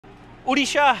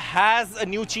Odisha has a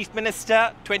new Chief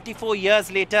Minister. 24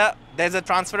 years later, there's a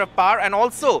transfer of power, and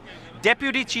also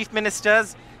Deputy Chief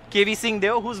Ministers KV Singh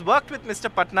Deo, who's worked with Mr.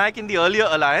 Patnaik in the earlier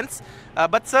alliance.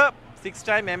 But sir,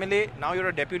 6-time MLA, now you're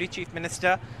a Deputy Chief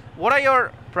Minister. What are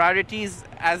your priorities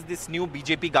as this new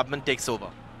BJP government takes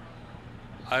over?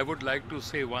 I would like to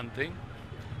say one thing.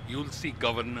 You'll see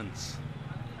governance.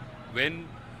 When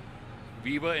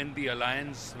we were in the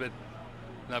alliance with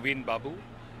Naveen Babu,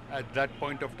 at that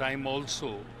point of time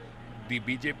also, the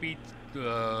BJP,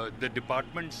 the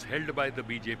departments held by the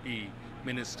BJP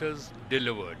ministers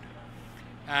delivered.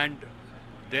 And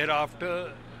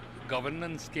thereafter,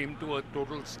 governance came to a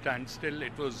total standstill.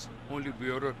 It was only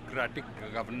bureaucratic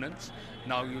governance.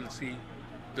 Now you'll see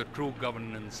the true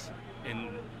governance in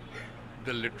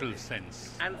the literal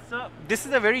sense. And sir, this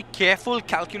is a very careful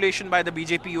calculation by the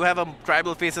BJP. You have a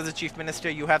tribal face as a chief minister,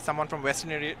 you have someone from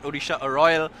Western Odisha, a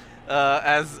royal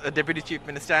as a deputy chief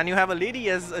minister, and you have a lady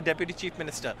as a deputy chief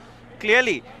minister.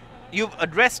 Clearly, you've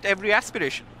addressed every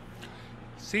aspiration.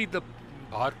 See, the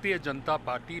Bharatiya Janata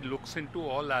Party looks into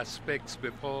all aspects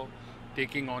before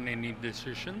taking on any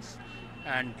decisions,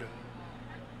 and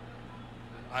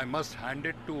I must hand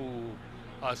it to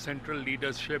our central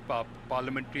leadership, our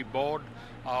parliamentary board,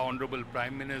 our Honorable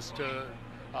Prime Minister,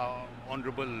 our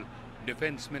Honorable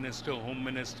Defence Minister, Home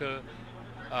Minister,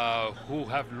 who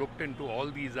have looked into all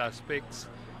these aspects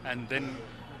and then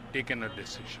taken a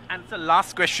decision. And the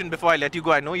last question before I let you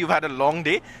go, I know you've had a long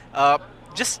day.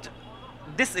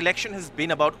 This election has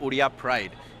been about Odia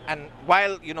pride. And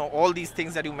while, you know, all these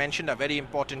things that you mentioned are very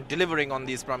important, delivering on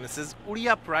these promises,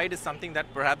 Odia pride is something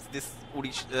that perhaps this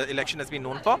election has been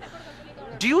known for.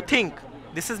 Do you think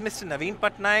this is Mr. Naveen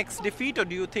Patnaik's defeat, or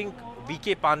do you think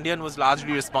VK Pandian was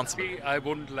largely responsible? I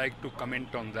wouldn't like to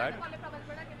comment on that.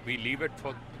 We leave it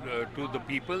for to the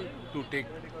people to take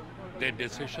their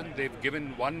decision. They've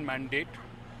given one mandate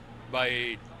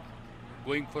by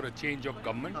going for a change of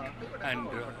government, and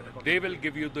they will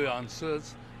give you the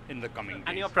answers in the coming days.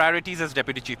 And your priorities as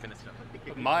Deputy Chief Minister?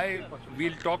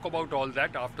 We'll talk about all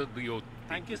that after the oath.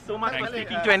 Thank you so much for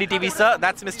speaking to NDTV, sir.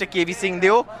 That's Mr. KV Singh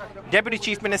Deo, Deputy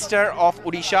Chief Minister of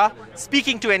Odisha,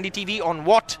 speaking to NDTV on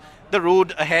what the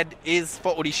road ahead is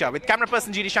for Odisha. With camera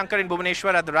person G.D. Shankar in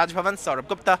Bhubaneswar at the Raj Bhavan, Saurabh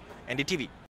Gupta, NDTV.